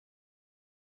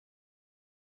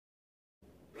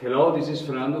Hello, this is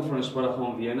Fernando from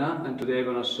Spotahome, Vienna, and today I'm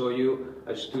going to show you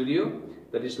a studio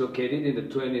that is located in the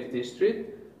 20th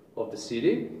district of the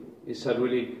city. It's a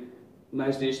really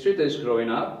nice district that is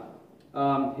growing up.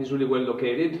 It's really well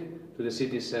located to the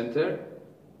city center.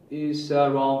 It's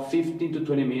around 15 to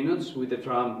 20 minutes with the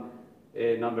tram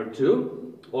number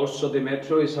 2. Also the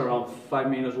metro is around 5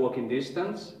 minutes walking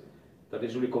distance. That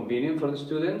is really convenient for the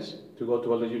students to go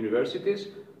to all the universities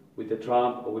with the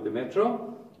tram or with the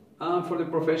metro. And for the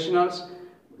professionals,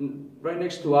 right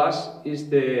next to us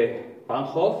is the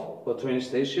Bahnhof or train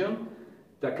station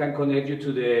that can connect you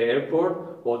to the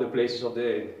airport or the places of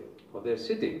the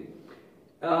city.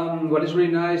 What is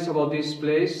really nice about this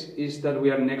place is that we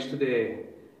are next to the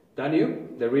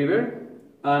Danube, the river,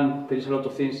 and there is a lot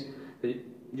of things that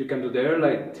you can do there,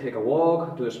 like take a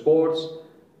walk, do sports,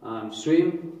 and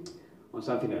swim, or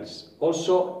something else.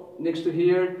 Also, next to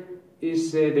here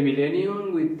is the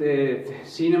Millennium with the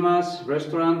cinemas,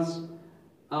 restaurants.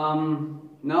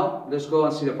 Now, let's go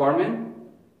and see the apartment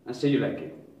and see you like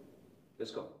it. Let's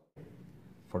go.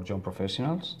 For young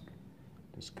professionals,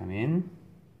 let's come in.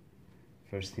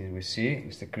 First thing we see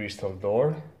is the crystal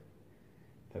door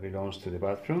that belongs to the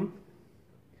bathroom.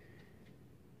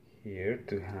 Here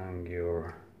to hang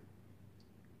your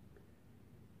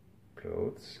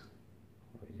clothes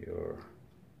or your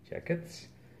jackets,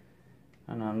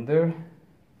 and under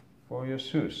for your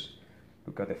shoes.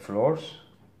 Look at the floors,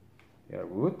 they are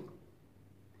wood,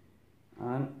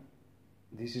 and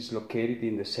this is located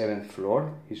in the 7th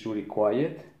floor. It's really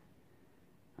quiet,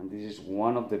 and this is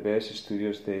one of the best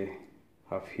studios they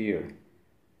have here.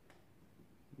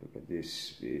 Look at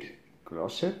this big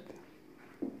closet.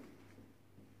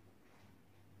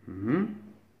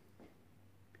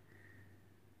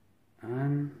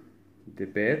 And the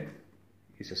bed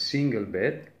is a single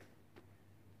bed,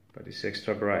 but it's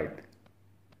extra bright.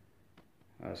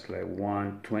 Has like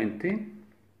 120.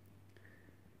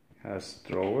 Has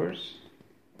drawers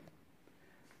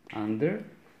under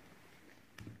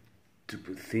to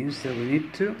put things that we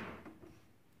need to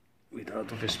with a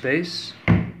lot of space.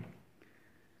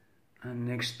 And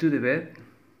next to the bed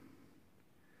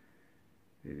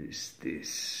there is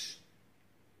this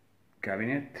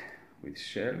cabinet with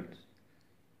shelves,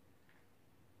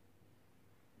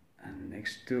 and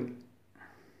next to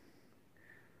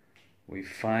we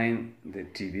find the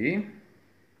TV.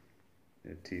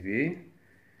 The TV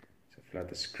is a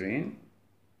flat screen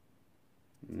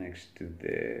next to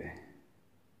the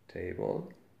table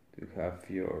to have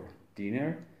your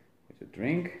dinner with a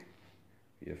drink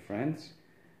with your friends.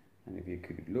 And if you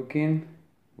keep looking,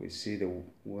 we see the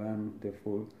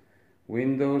wonderful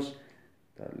windows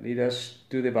that lead us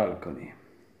to the balcony.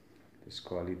 Let's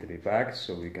go a little bit back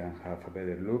so we can have a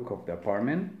better look of the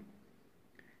apartment.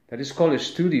 That is called a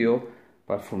studio,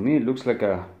 but for me it looks like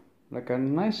a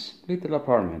nice little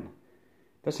apartment.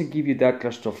 Doesn't give you that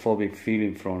claustrophobic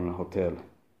feeling from a hotel.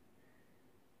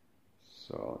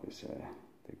 So let's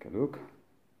take a look.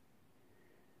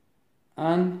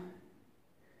 And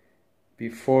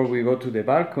before we go to the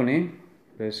balcony,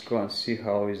 let's go and see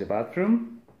how is the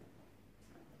bathroom.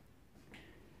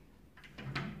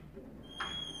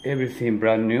 Everything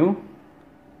brand new,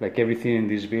 like everything in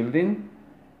this building.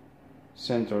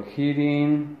 Central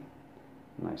heating,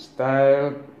 nice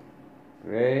tile,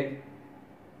 gray.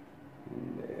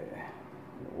 And the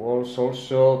walls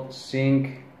also,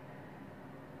 sink,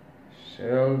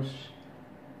 shelves,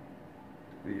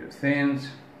 with your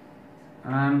things,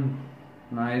 and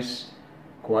nice,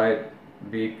 quite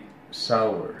big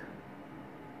shower.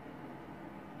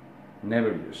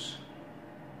 Never use.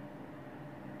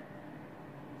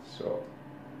 So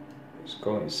let's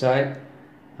go inside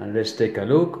and let's take a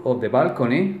look of the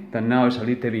balcony that now is a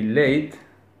little bit late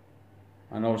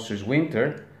and also it's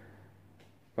winter,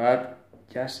 but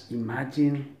just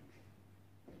imagine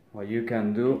what you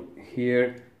can do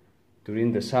here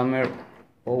during the summer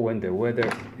or when the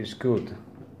weather is good.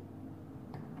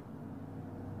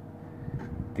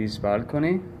 This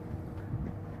balcony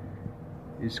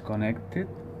is connected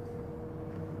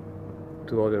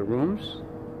to other rooms,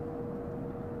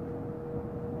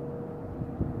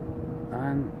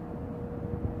 and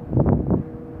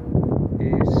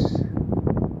is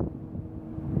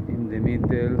in the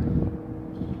middle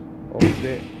of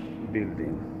the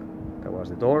building. That was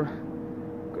the door,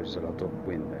 because a lot of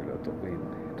wind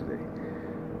today.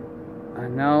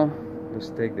 And now let's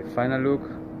take the final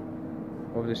look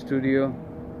of the studio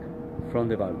from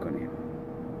the balcony.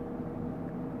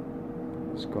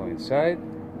 Let's go inside.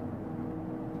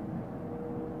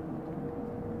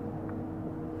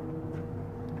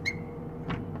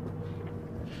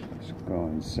 Let's go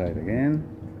inside again.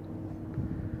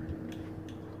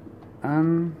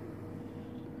 and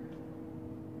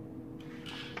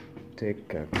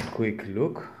take a quick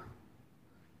look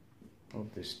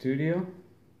of the studio.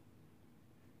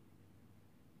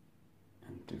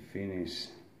 And to finish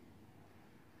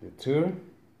the tour,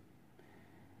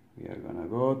 we are gonna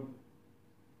go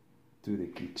to the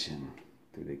kitchen.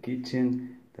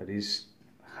 That is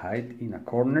hide in a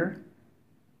corner,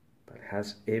 but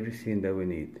has everything that we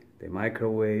need. The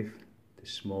microwave, the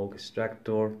smoke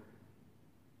extractor,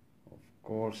 of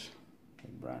course, a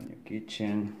brand new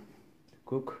kitchen to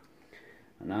cook,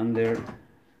 and under a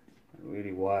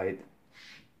really wide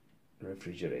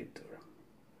refrigerator.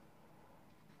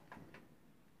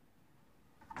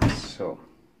 So,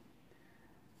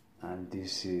 and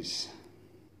this is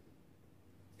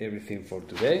everything for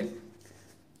today,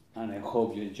 and I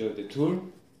hope you enjoyed the tour,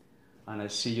 and I'll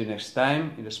see you next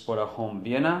time in the Spotahome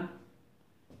Vienna.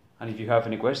 And if you have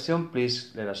any question,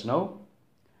 please let us know.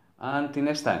 Until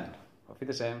next time, auf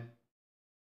Wiedersehen.